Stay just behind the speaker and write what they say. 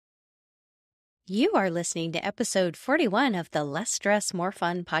You are listening to episode 41 of the Less Stress, More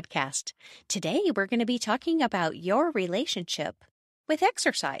Fun podcast. Today, we're going to be talking about your relationship with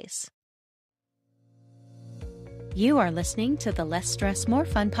exercise. You are listening to the Less Stress, More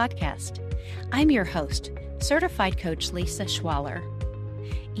Fun podcast. I'm your host, certified coach Lisa Schwaller.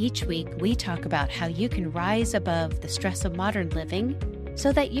 Each week, we talk about how you can rise above the stress of modern living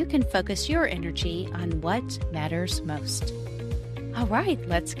so that you can focus your energy on what matters most. All right,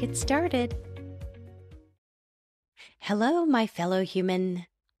 let's get started. Hello, my fellow human.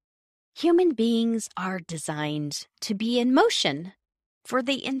 Human beings are designed to be in motion. For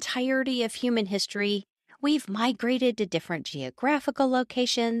the entirety of human history, we've migrated to different geographical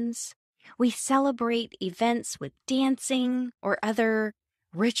locations. We celebrate events with dancing or other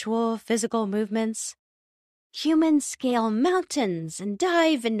ritual physical movements. Humans scale mountains and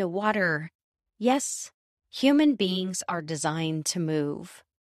dive into water. Yes, human beings are designed to move.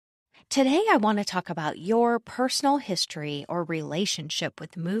 Today, I want to talk about your personal history or relationship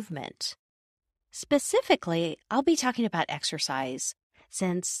with movement. Specifically, I'll be talking about exercise,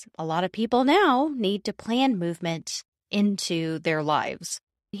 since a lot of people now need to plan movement into their lives.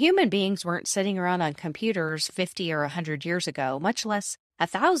 Human beings weren't sitting around on computers 50 or 100 years ago, much less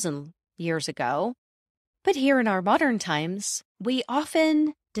 1,000 years ago. But here in our modern times, we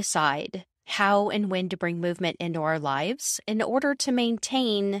often decide how and when to bring movement into our lives in order to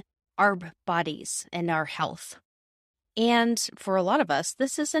maintain our bodies and our health. And for a lot of us,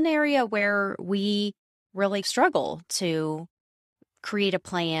 this is an area where we really struggle to create a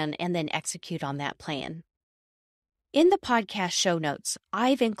plan and then execute on that plan. In the podcast show notes,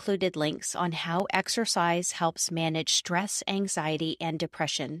 I've included links on how exercise helps manage stress, anxiety, and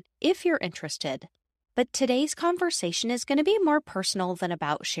depression, if you're interested. But today's conversation is going to be more personal than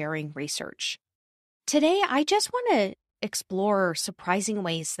about sharing research. Today, I just want to explore surprising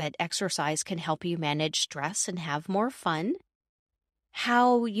ways that exercise can help you manage stress and have more fun,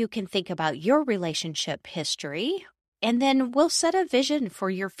 how you can think about your relationship history, and then we'll set a vision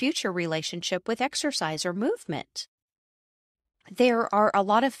for your future relationship with exercise or movement. There are a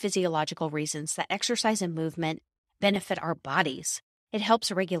lot of physiological reasons that exercise and movement benefit our bodies. It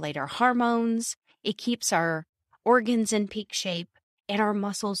helps regulate our hormones, it keeps our organs in peak shape, and our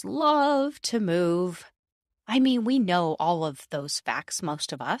muscles love to move. I mean, we know all of those facts,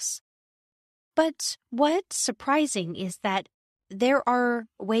 most of us. But what's surprising is that there are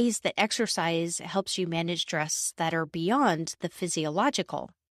ways that exercise helps you manage stress that are beyond the physiological.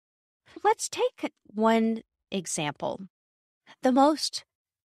 Let's take one example. The most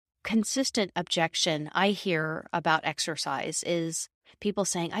consistent objection I hear about exercise is people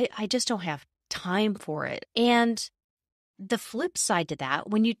saying, I just don't have time for it. And the flip side to that,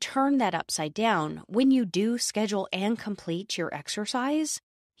 when you turn that upside down, when you do schedule and complete your exercise,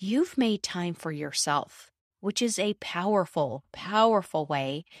 you've made time for yourself, which is a powerful, powerful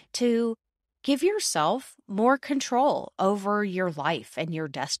way to give yourself more control over your life and your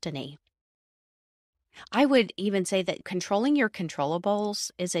destiny. I would even say that controlling your controllables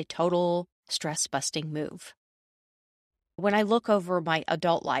is a total stress-busting move. When I look over my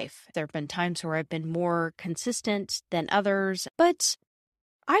adult life, there have been times where I've been more consistent than others, but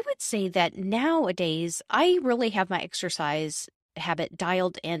I would say that nowadays I really have my exercise habit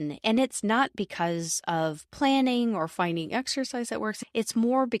dialed in, and it's not because of planning or finding exercise that works. It's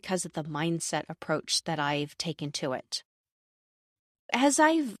more because of the mindset approach that I've taken to it. As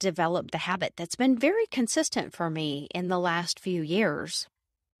I've developed the habit that's been very consistent for me in the last few years,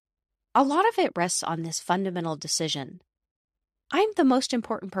 a lot of it rests on this fundamental decision. I'm the most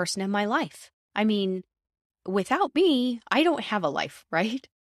important person in my life. I mean, without me, I don't have a life, right?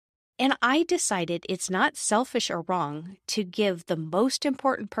 And I decided it's not selfish or wrong to give the most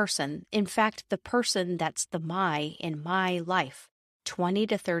important person, in fact, the person that's the my in my life, 20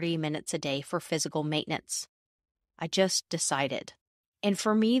 to 30 minutes a day for physical maintenance. I just decided. And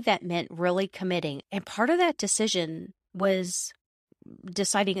for me, that meant really committing. And part of that decision was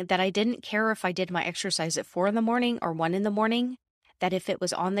deciding that I didn't care if I did my exercise at 4 a.m. or 1 a.m, that if it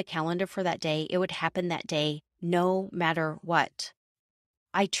was on the calendar for that day, it would happen that day, no matter what.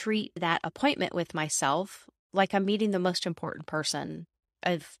 I treat that appointment with myself like I'm meeting the most important person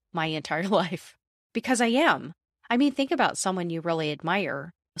of my entire life, because I am. I mean, think about someone you really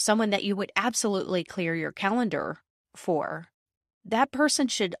admire, someone that you would absolutely clear your calendar for. That person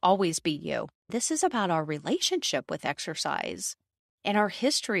should always be you. This is about our relationship with exercise and our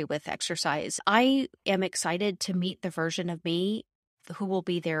history with exercise. I am excited to meet the version of me who will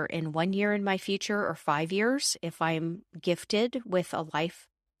be there in 1 year in my future or 5 years if I'm gifted with a life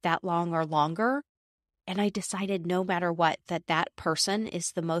that long or longer. And I decided no matter what, that that person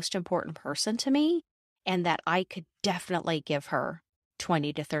is the most important person to me and that I could definitely give her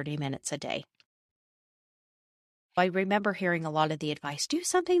 20 to 30 minutes a day. I remember hearing a lot of the advice, do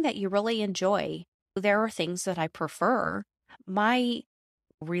something that you really enjoy. There are things that I prefer. My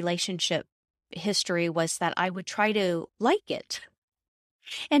relationship history was that I would try to like it.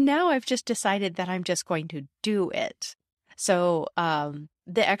 And now I've just decided that I'm just going to do it. So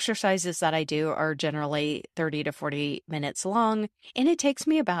the exercises that I do are generally 30 to 40 minutes long, and it takes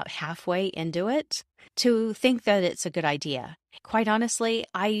me about halfway into it to think that it's a good idea. Quite honestly,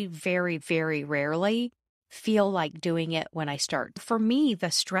 I very, very rarely feel like doing it when I start. For me,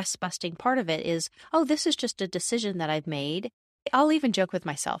 the stress busting part of it is, oh, this is just a decision that I've made. I'll even joke with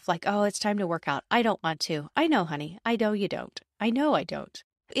myself, like, oh, it's time to work out. I don't want to. I know, honey. I know you don't. I know I don't.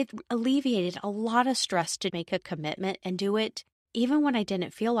 It alleviated a lot of stress to make a commitment and do it, even when I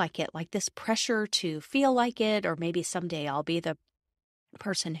didn't feel like it, like this pressure to feel like it, or maybe someday I'll be the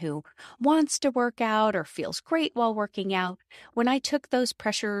person who wants to work out or feels great while working out. When I took those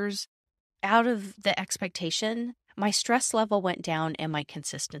pressures out of the expectation, my stress level went down and my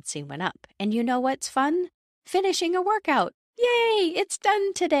consistency went up. And you know what's fun? Finishing a workout. Yay, it's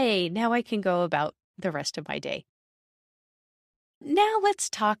done today. Now I can go about the rest of my day. Now let's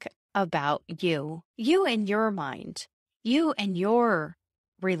talk about you and your mind, you and your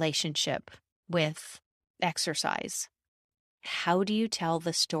relationship with exercise. How do you tell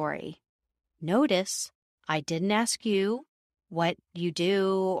the story? Notice I didn't ask you what you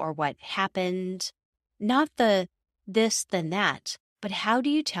do or what happened, not the this, then that, but how do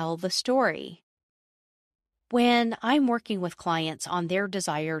you tell the story? When I'm working with clients on their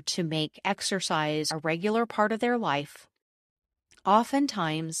desire to make exercise a regular part of their life,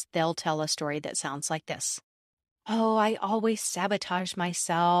 oftentimes they'll tell a story that sounds like this. Oh, I always sabotage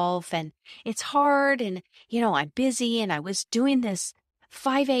myself and it's hard and, I'm busy and I was doing this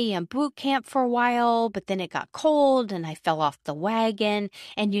 5 a.m. boot camp for a while, but then it got cold and I fell off the wagon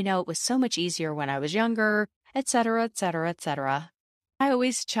and, it was so much easier when I was younger, et cetera, et cetera, et cetera. I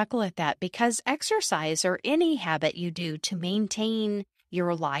always chuckle at that because exercise or any habit you do to maintain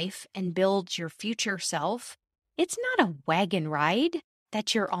your life and build your future self, it's not a wagon ride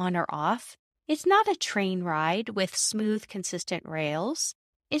that you're on or off. It's not a train ride with smooth, consistent rails.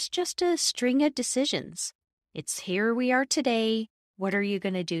 It's just a string of decisions. It's here we are today. What are you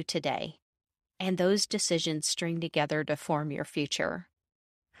going to do today? And those decisions string together to form your future.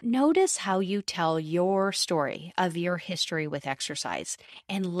 Notice how you tell your story of your history with exercise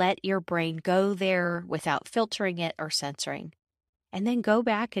and let your brain go there without filtering it or censoring. And then go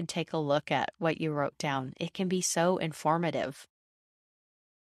back and take a look at what you wrote down. It can be so informative.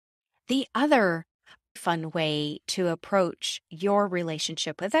 The other fun way to approach your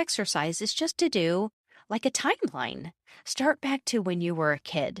relationship with exercise is just to do like a timeline. Start back to when you were a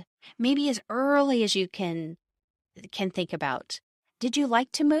kid, maybe as early as you can think about. Did you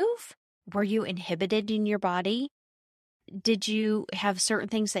like to move? Were you inhibited in your body? Did you have certain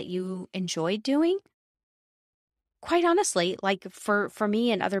things that you enjoyed doing? Quite honestly, like for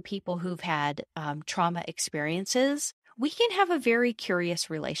me and other people who've had trauma experiences, we can have a very curious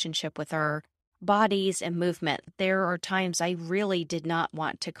relationship with our bodies and movement. There are times I really did not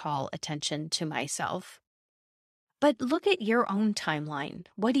want to call attention to myself. But look at your own timeline.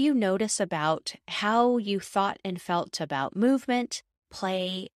 What do you notice about how you thought and felt about movement,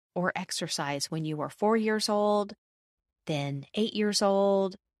 play, or exercise when you were 4 years old, then 8 years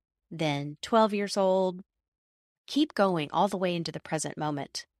old, then 12 years old? Keep going all the way into the present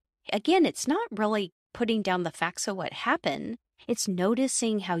moment. Again, it's not really putting down the facts of what happened. It's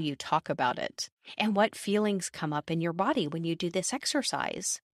noticing how you talk about it and what feelings come up in your body when you do this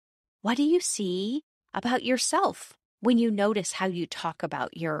exercise. What do you see about yourself when you notice how you talk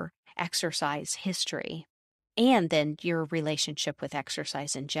about your exercise history and then your relationship with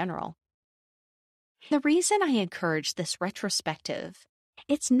exercise in general? The reason I encourage this retrospective,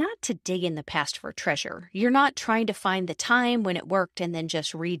 it's not to dig in the past for treasure. You're not trying to find the time when it worked and then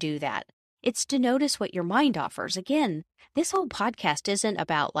just redo that. It's to notice what your mind offers. Again, this whole podcast isn't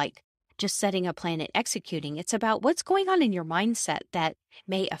about like just setting a plan and executing. It's about what's going on in your mindset that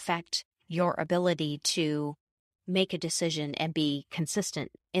may affect your ability to make a decision and be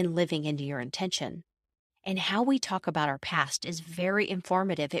consistent in living into your intention. And how we talk about our past is very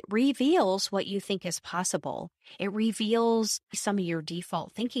informative. It reveals what you think is possible. It reveals some of your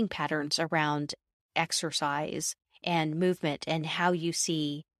default thinking patterns around exercise and movement and how you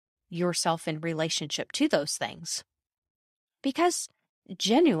see yourself in relationship to those things. Because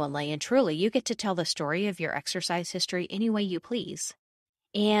genuinely and truly, you get to tell the story of your exercise history any way you please.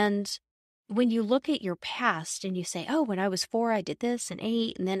 And when you look at your past and you say, oh, when I was 4, I did this, and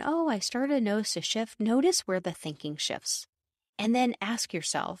 8, and then, oh, I started to notice a shift, notice where the thinking shifts. And then ask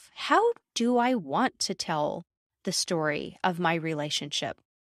yourself, how do I want to tell the story of my relationship?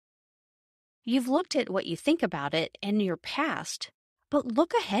 You've looked at what you think about it and your past, but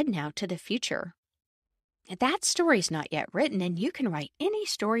look ahead now to the future. That story's not yet written, and you can write any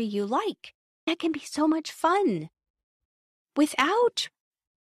story you like. That can be so much fun without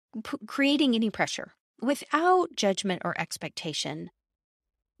creating any pressure, without judgment or expectation,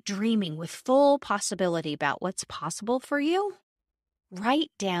 dreaming with full possibility about what's possible for you.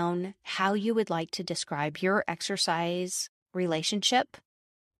 Write down how you would like to describe your exercise relationship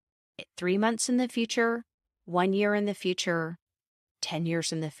 3 months in the future, 1 year in the future, 10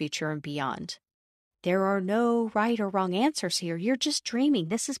 years in the future, and beyond. There are no right or wrong answers here. You're just dreaming.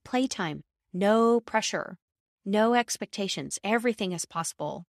 This is playtime. No pressure, no expectations. Everything is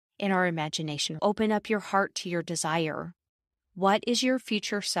possible in our imagination. Open up your heart to your desire. What is your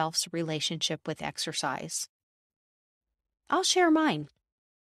future self's relationship with exercise? I'll share mine.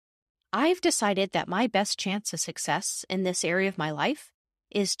 I've decided that my best chance of success in this area of my life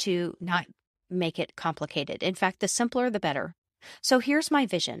is to not make it complicated. In fact, the simpler, the better. So here's my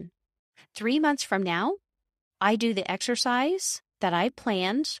vision. 3 months from now, I do the exercise that I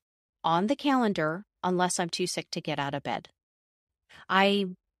planned on the calendar unless I'm too sick to get out of bed. I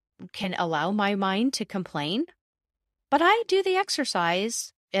can allow my mind to complain, but I do the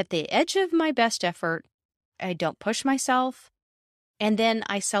exercise at the edge of my best effort. I don't push myself. And then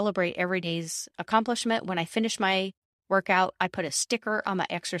I celebrate every day's accomplishment. When I finish my workout, I put a sticker on my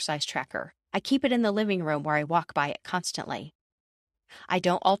exercise tracker. I keep it in the living room where I walk by it constantly. I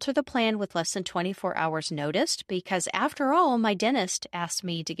don't alter the plan with less than 24 hours notice because, after all, my dentist asked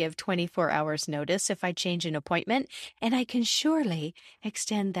me to give 24 hours notice if I change an appointment, and I can surely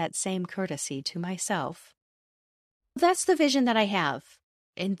extend that same courtesy to myself. That's the vision that I have.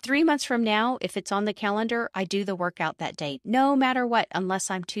 In 3 months from now, if it's on the calendar, I do the workout that day, no matter what,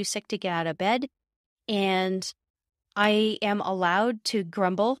 unless I'm too sick to get out of bed. And I am allowed to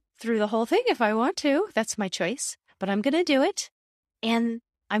grumble through the whole thing if I want to. That's my choice. But I'm going to do it. And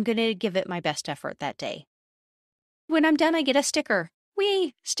I'm going to give it my best effort that day. When I'm done, I get a sticker.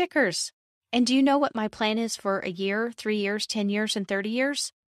 Whee! Stickers. And do you know what my plan is for a year, 3 years, 10 years, and 30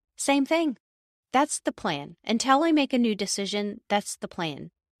 years? Same thing. That's the plan. Until I make a new decision, that's the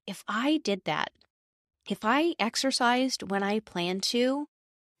plan. If I did that, if I exercised when I planned to,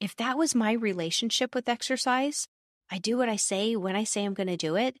 if that was my relationship with exercise, I do what I say when I say I'm going to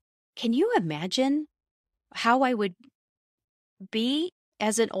do it. Can you imagine how I would be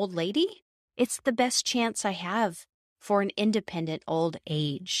as an old lady? It's the best chance I have for an independent old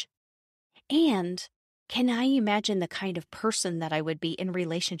age. And can I imagine the kind of person that I would be in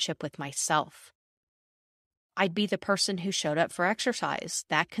relationship with myself? I'd be the person who showed up for exercise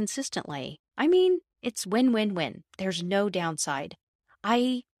that consistently. I mean, it's win-win-win. There's no downside.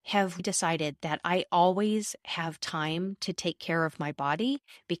 I have decided that I always have time to take care of my body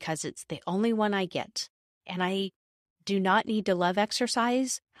because it's the only one I get. And I do not need to love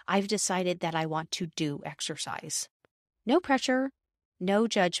exercise. I've decided that I want to do exercise. No pressure, no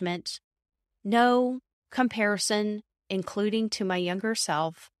judgment, no comparison, including to my younger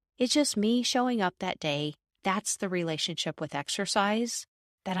self. It's just me showing up that day. That's the relationship with exercise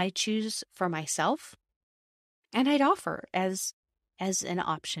that I choose for myself, and I'd offer as an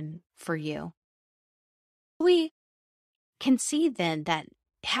option for you. We can see then that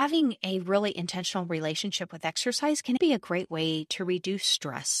having a really intentional relationship with exercise can be a great way to reduce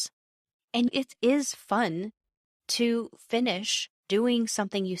stress. And it is fun to finish doing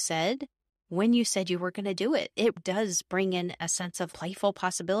something you said when you said you were going to do it. It does bring in a sense of playful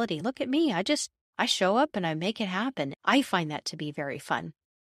possibility. Look at me. I show up and I make it happen. I find that to be very fun.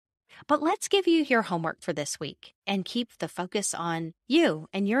 But let's give you your homework for this week and keep the focus on you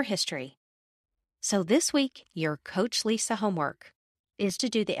and your history. So this week, your Coach Lisa homework is to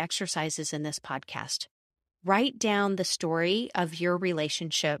do the exercises in this podcast. Write down the story of your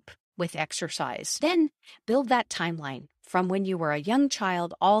relationship with exercise. Then build that timeline from when you were a young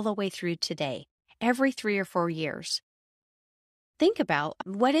child all the way through today, every 3 or 4 years. Think about,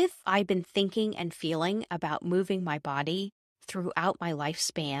 what if I've been thinking and feeling about moving my body throughout my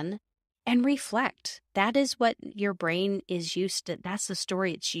lifespan? And reflect. That is what your brain is used to. That's the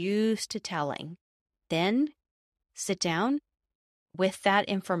story it's used to telling. Then sit down with that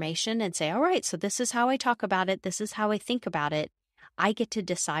information and say, all right, so this is how I talk about it. This is how I think about it. I get to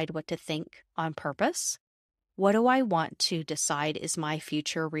decide what to think on purpose. What do I want to decide is my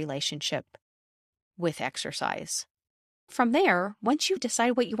future relationship with exercise? From there, once you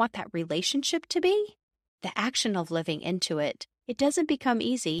decide what you want that relationship to be, the action of living into it, it doesn't become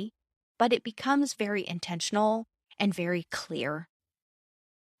easy, but it becomes very intentional and very clear.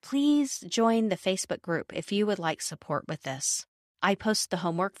 Please join the Facebook group if you would like support with this. I post the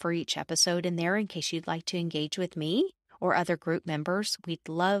homework for each episode in there in case you'd like to engage with me or other group members. We'd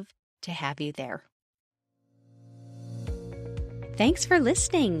love to have you there. Thanks for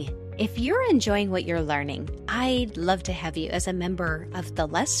listening. If you're enjoying what you're learning, I'd love to have you as a member of the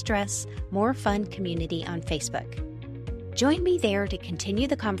Less Stress, More Fun community on Facebook. Join me there to continue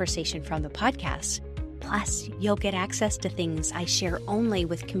the conversation from the podcast. Plus, you'll get access to things I share only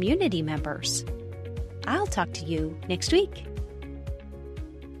with community members. I'll talk to you next week.